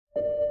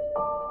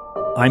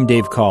I'm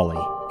Dave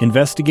Cawley,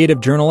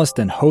 investigative journalist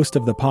and host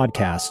of the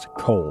podcast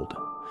Cold.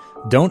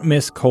 Don't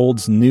miss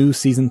Cold's new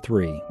Season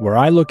 3, where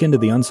I look into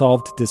the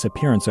unsolved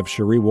disappearance of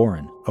Cherie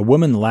Warren, a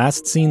woman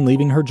last seen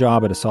leaving her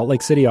job at a Salt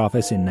Lake City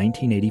office in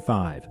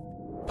 1985.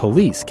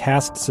 Police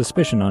cast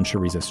suspicion on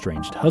Cherie's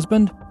estranged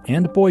husband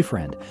and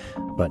boyfriend,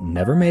 but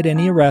never made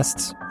any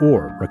arrests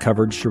or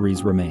recovered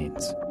Cherie's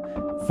remains.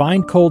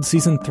 Find Cold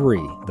Season 3,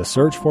 The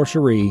Search for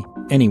Cherie,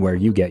 anywhere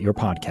you get your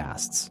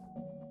podcasts.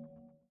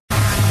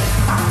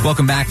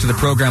 Welcome back to the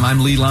program. I'm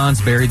Lee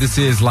Lonsberry. This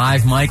is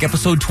Live Mike,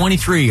 episode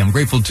 23. I'm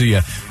grateful to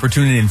you for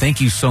tuning in. Thank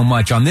you so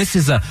much. This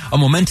is a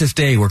momentous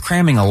day. We're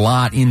cramming a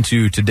lot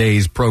into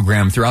today's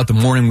program. Throughout the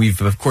morning,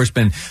 we've, of course,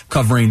 been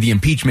covering the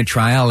impeachment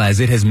trial as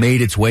it has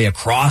made its way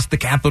across the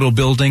Capitol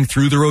building,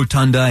 through the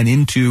rotunda, and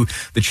into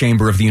the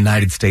chamber of the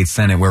United States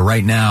Senate, where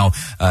right now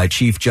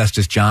Chief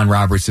Justice John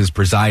Roberts is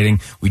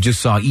presiding. We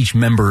just saw each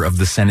member of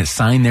the Senate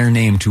sign their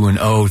name to an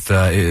oath,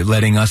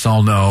 letting us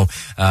all know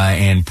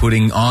and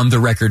putting on the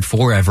record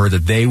forever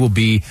that they will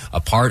be a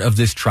part of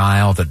this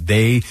trial, that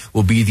they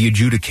will be the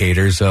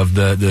adjudicators of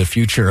the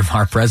future of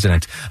our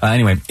president.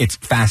 Anyway, it's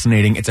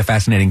fascinating. It's a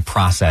fascinating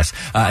process.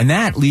 And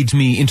that leads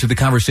me into the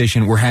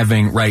conversation we're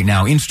having right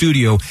now. In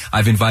studio,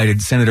 I've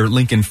invited Senator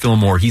Lincoln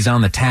Fillmore. He's on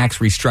the Tax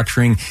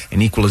Restructuring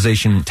and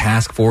Equalization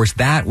Task Force.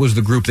 That was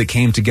the group that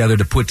came together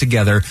to put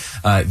together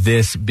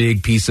this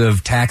big piece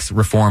of tax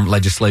reform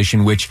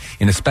legislation, which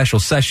in a special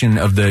session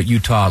of the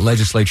Utah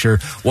legislature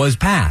was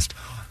passed.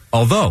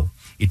 Although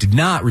it did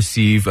not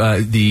receive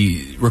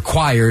the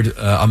required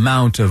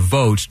amount of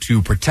votes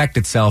to protect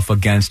itself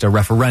against a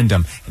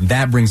referendum. And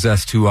that brings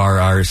us to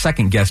our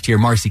second guest here,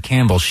 Marcy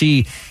Campbell.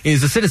 She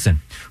is a citizen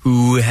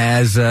who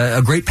has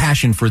a great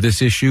passion for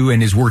this issue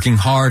and is working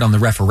hard on the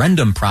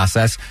referendum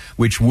process,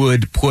 which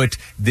would put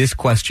this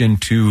question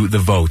to the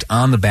vote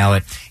on the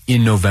ballot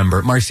in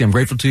November. Marcy, I'm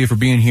grateful to you for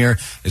being here,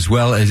 as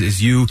well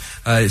as you,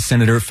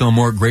 Senator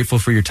Fillmore. Grateful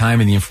for your time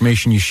and the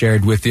information you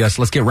shared with us.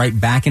 Let's get right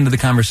back into the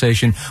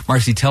conversation.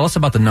 Marcy, tell us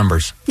about the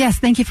numbers. Yes,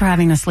 thank you for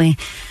having us, Lee.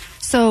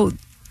 So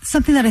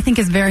something that I think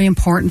is very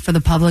important for the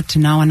public to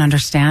know and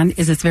understand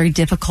is it's very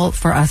difficult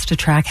for us to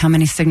track how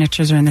many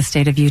signatures are in the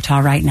state of Utah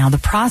right now. The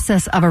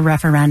process of a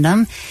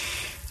referendum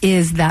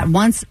is that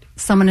once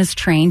someone is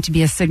trained to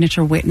be a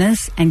signature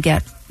witness and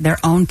get their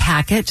own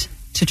packet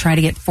to try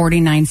to get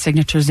 49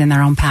 signatures in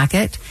their own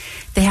packet,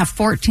 they have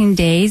 14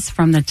 days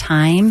from the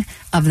time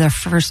of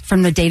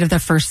from the date of their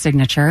first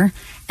signature,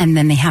 and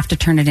then they have to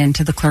turn it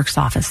into the clerk's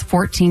office.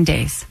 14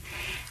 days.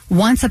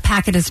 Once a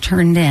packet is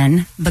turned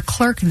in, the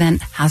clerk then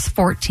has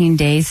 14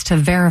 days to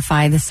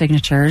verify the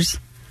signatures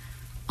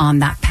on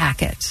that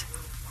packet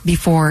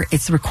before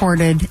it's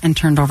recorded and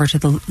turned over to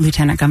the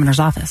Lieutenant Governor's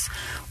office.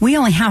 We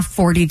only have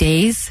 40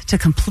 days to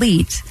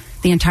complete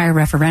the entire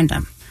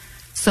referendum.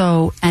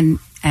 So, and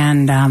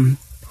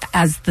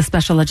as the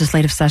special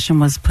legislative session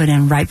was put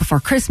in right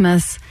before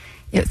Christmas,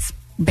 it's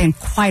been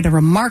quite a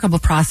remarkable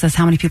process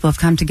how many people have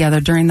come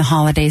together during the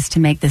holidays to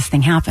make this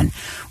thing happen.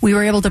 We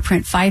were able to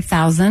print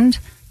 5,000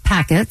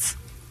 packets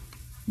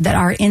that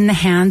are in the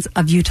hands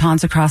of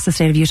Utahns across the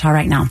state of Utah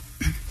right now.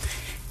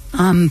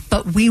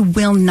 But we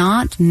will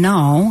not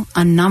know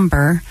a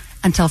number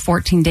until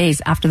 14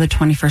 days after the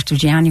 21st of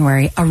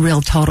January, a real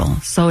total.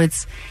 So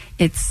it's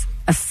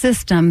a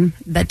system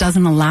that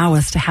doesn't allow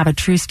us to have a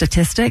true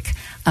statistic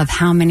of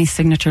how many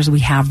signatures we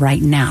have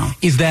right now.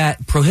 Is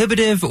that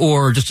prohibitive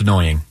or just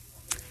annoying?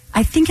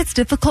 I think it's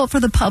difficult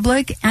for the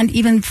public and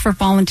even for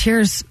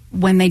volunteers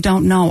when they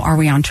don't know, are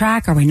we on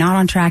track, are we not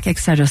on track,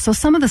 etc. So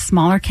some of the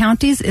smaller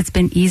counties, it's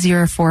been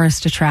easier for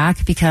us to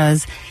track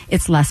because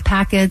it's less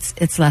packets,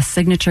 it's less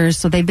signatures,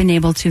 so they've been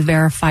able to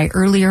verify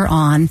earlier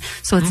on.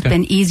 So it's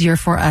been easier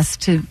for us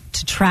to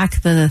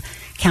track the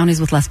counties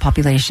with less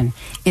population.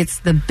 It's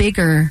the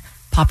bigger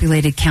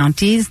populated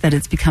counties that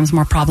it becomes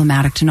more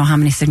problematic to know how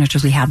many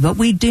signatures we have. But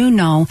we do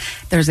know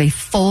there's a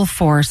full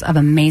force of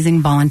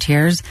amazing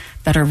volunteers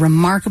that are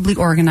remarkably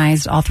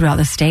organized all throughout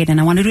the state. And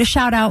I want to do a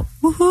shout out.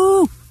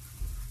 Woohoo!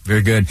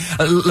 Very good.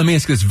 Let me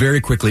ask this very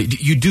quickly.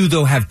 You do,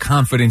 though, have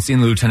confidence in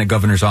the Lieutenant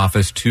Governor's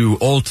office to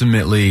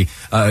ultimately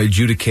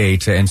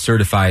adjudicate and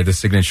certify the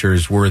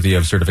signatures worthy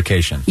of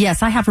certification?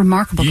 Yes, I have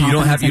remarkable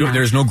confidence.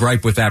 There's no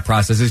gripe with that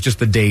process. It's just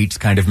the dates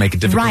kind of make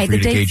it difficult for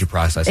you to gauge a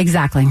process.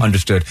 Exactly.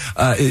 Understood.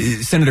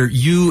 Senator,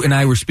 you and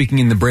I were speaking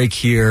in the break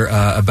here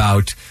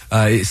about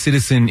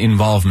citizen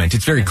involvement.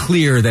 It's very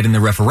clear that in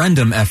the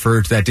referendum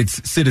effort that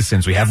it's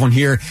citizens. We have one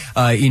here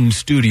in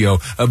studio,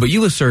 but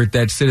you assert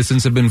that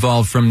citizens have been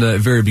involved from the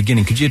very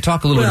beginning. Could you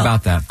talk a little bit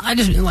about that? I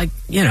just,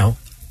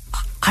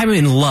 I'm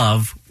in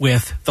love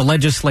with the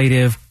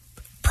legislative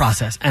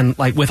process and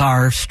with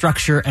our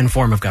structure and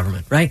form of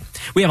government, right?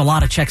 We have a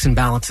lot of checks and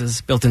balances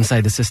built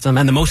inside the system,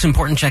 and the most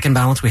important check and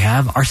balance we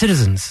have are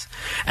citizens.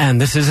 And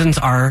the citizens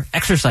are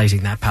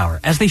exercising that power,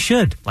 as they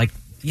should.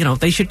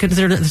 they should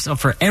consider this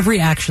for every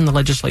action the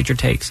legislature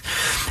takes.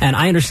 And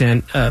I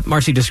understand,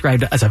 Marcy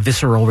described it as a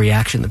visceral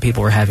reaction that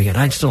people were having. And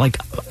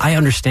I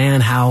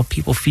understand how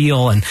people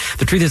feel. And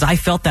the truth is, I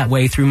felt that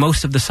way through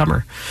most of the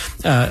summer.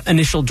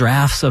 Initial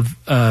drafts of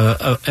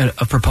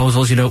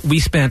proposals, we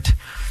spent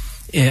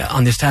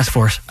on this task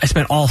force, I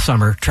spent all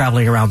summer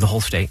traveling around the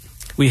whole state.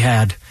 We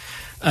had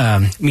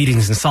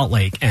meetings in Salt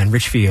Lake and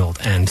Richfield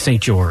and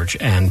St. George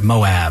and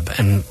Moab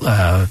and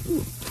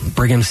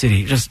Brigham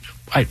City.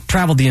 I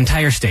traveled the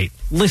entire state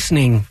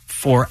listening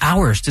for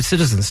hours to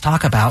citizens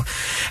talk about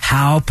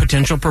how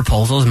potential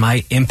proposals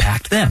might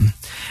impact them.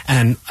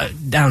 And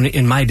down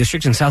in my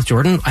district in South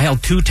Jordan, I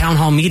held 2 town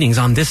hall meetings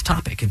on this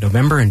topic in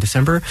November and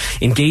December,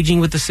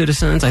 engaging with the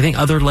citizens. I think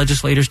other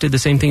legislators did the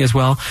same thing as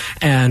well.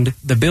 And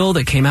the bill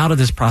that came out of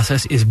this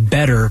process is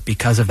better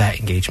because of that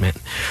engagement.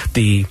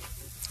 The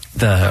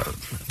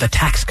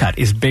tax cut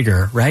is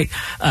bigger, right?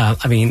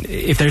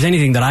 If there's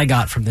anything that I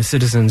got from the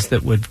citizens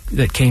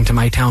that came to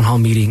my town hall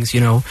meetings,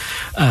 and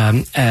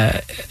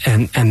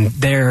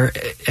they're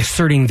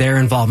asserting their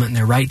involvement and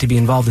their right to be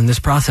involved in this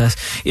process,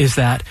 is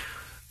that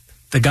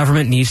the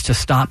government needs to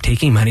stop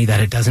taking money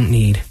that it doesn't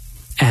need.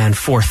 And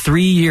for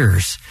 3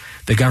 years,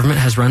 the government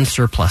has run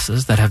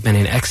surpluses that have been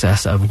in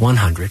excess of $100,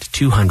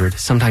 $200,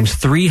 sometimes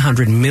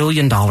 $300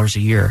 million a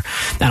year.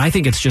 And I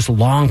think it's just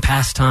long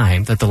past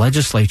time that the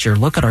legislature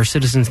look at our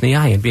citizens in the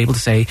eye and be able to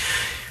say,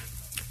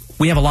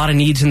 we have a lot of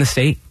needs in the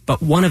state,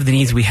 but one of the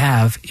needs we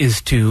have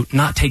is to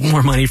not take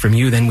more money from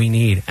you than we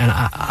need. And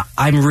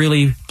I'm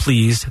really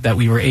pleased that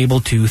we were able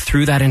to,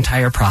 through that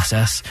entire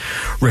process,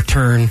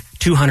 return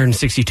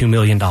 $262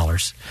 million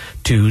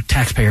to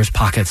taxpayers'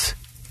 pockets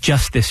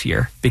just this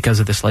year because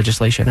of this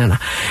legislation.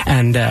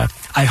 And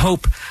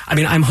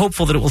I'm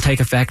hopeful that it will take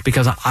effect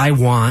because I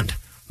want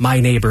my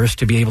neighbors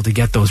to be able to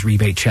get those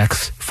rebate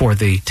checks for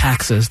the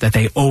taxes that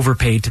they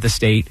overpaid to the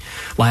state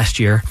last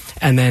year,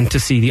 and then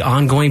to see the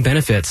ongoing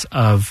benefits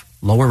of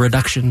lower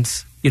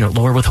reductions,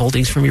 lower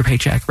withholdings from your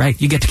paycheck, right?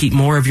 You get to keep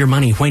more of your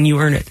money when you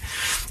earn it.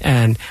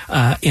 And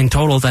in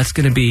total, that's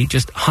going to be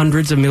just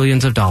hundreds of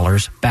millions of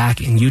dollars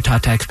back in Utah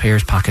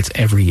taxpayers' pockets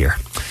every year.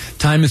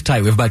 Time is tight.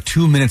 We have about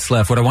 2 minutes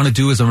left. What I want to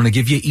do is I'm going to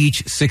give you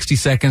each 60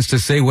 seconds to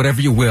say whatever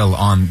you will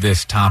on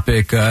this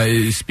topic.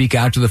 Speak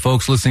out to the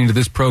folks listening to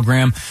this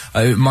program.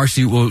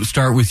 Marcy, we'll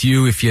start with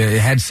you. If you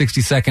had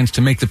 60 seconds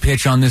to make the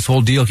pitch on this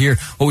whole deal here,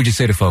 what would you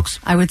say to folks?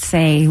 I would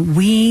say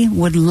we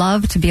would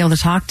love to be able to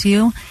talk to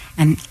you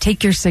and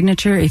take your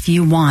signature if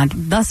you want.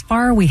 Thus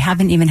far, we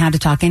haven't even had to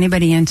talk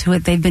anybody into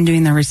it. They've been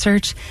doing their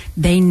research.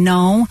 They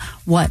know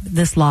what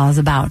this law is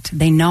about.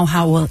 They know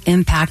how it will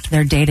impact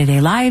their day-to-day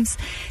lives.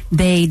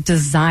 They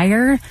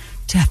desire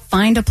to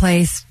find a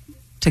place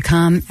to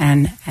come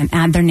and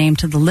add their name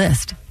to the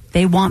list.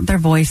 They want their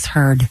voice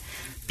heard,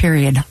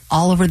 period.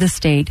 All over the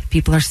state,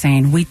 people are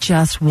saying, we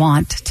just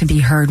want to be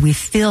heard. We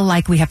feel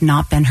like we have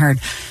not been heard.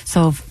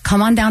 So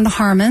come on down to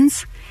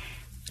Harmon's.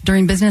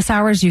 During business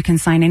hours, you can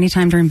sign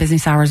anytime during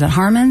business hours at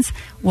Harmon's.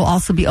 We'll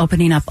also be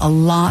opening up a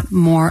lot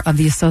more of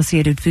the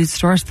associated food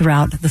stores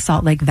throughout the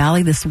Salt Lake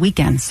Valley this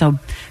weekend. So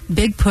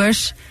big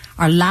push.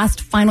 Our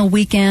last final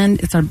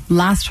weekend, it's our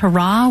last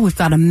hurrah. We've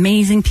got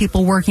amazing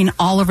people working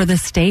all over the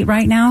state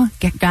right now,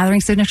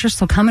 gathering signatures.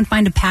 So come and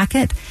find a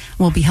packet.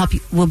 We'll be happy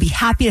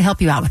to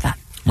help you out with that.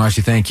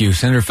 Marcy, thank you.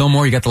 Senator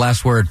Fillmore, you got the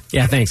last word.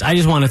 Yeah, thanks. I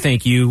just want to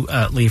thank you,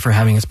 Lee, for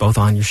having us both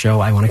on your show.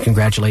 I want to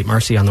congratulate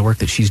Marcy on the work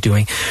that she's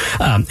doing.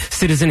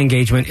 Citizen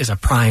engagement is a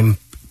prime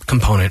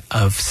component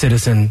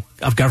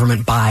of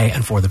government by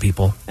and for the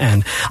people.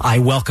 And I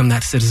welcome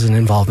that citizen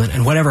involvement.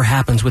 And whatever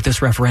happens with this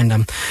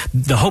referendum,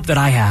 the hope that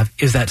I have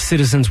is that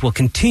citizens will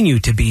continue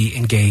to be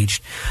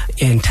engaged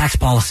in tax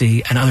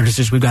policy and other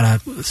decisions. We've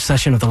got a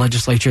session of the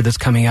legislature that's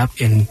coming up.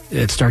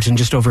 It starts in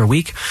just over a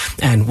week.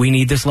 And we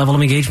need this level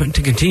of engagement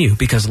to continue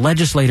because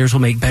legislators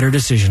will make better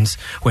decisions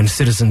when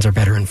citizens are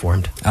better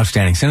informed.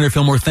 Outstanding. Senator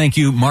Fillmore, thank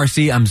you.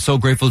 Marcy, I'm so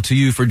grateful to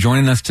you for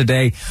joining us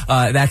today.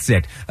 That's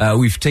it.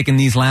 We've taken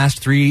these last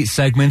 3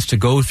 segments to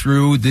go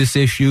through this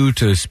issue,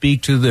 to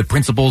speak to the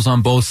principals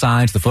on both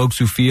sides, the folks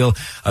who feel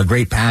a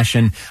great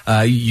passion.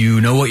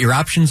 You know what your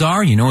options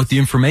are. You know what the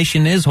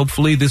information is.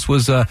 Hopefully this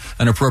was an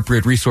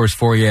appropriate resource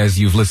for you as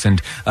you've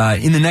listened.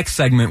 In the next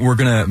segment, we're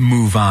going to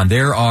move on.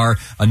 There are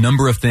a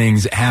number of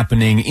things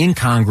happening in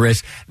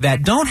Congress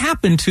that don't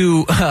happen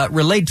to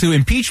relate to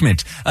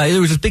impeachment. There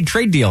was this big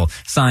trade deal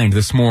signed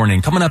this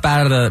morning. Coming up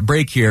out of the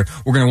break here,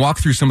 we're going to walk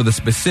through some of the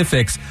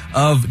specifics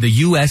of the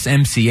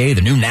USMCA,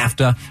 the new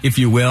NAFTA, if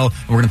you will.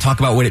 And we're going to talk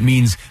about what it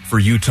means for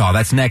Utah.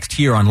 That's next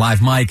here on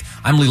Live Mike.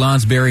 I'm Lee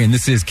Lonsberry, and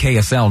this is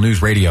KSL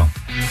News Radio.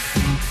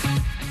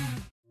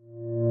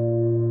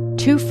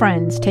 2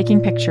 friends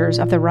taking pictures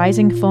of the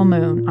rising full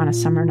moon on a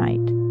summer night.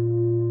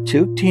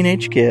 2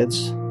 teenage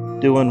kids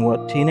doing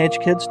what teenage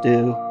kids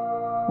do.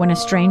 When a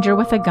stranger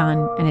with a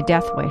gun and a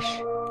death wish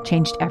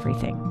changed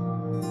everything.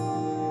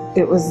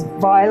 It was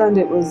violent,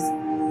 it was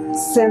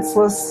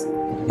senseless,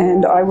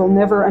 and I will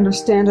never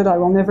understand it, I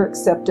will never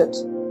accept it.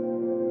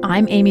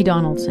 I'm Amy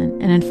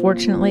Donaldson, and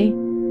unfortunately,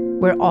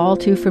 we're all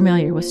too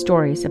familiar with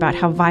stories about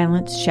how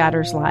violence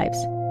shatters lives.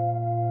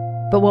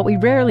 But what we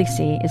rarely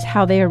see is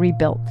how they are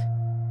rebuilt.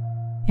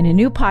 In a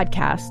new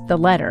podcast, The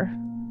Letter,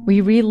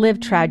 we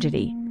relive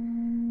tragedy,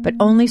 but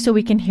only so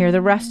we can hear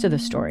the rest of the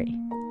story.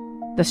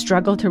 The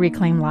struggle to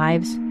reclaim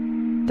lives,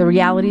 the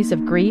realities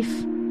of grief,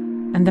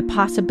 and the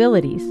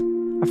possibilities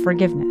of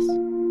forgiveness.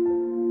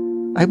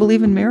 I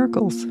believe in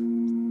miracles.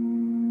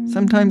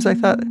 Sometimes I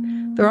thought,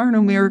 there are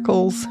no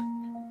miracles.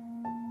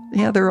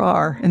 Yeah, there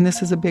are, and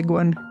this is a big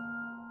one.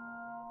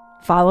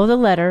 Follow The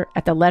Letter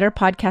at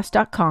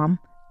theletterpodcast.com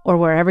or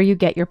wherever you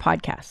get your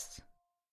podcasts.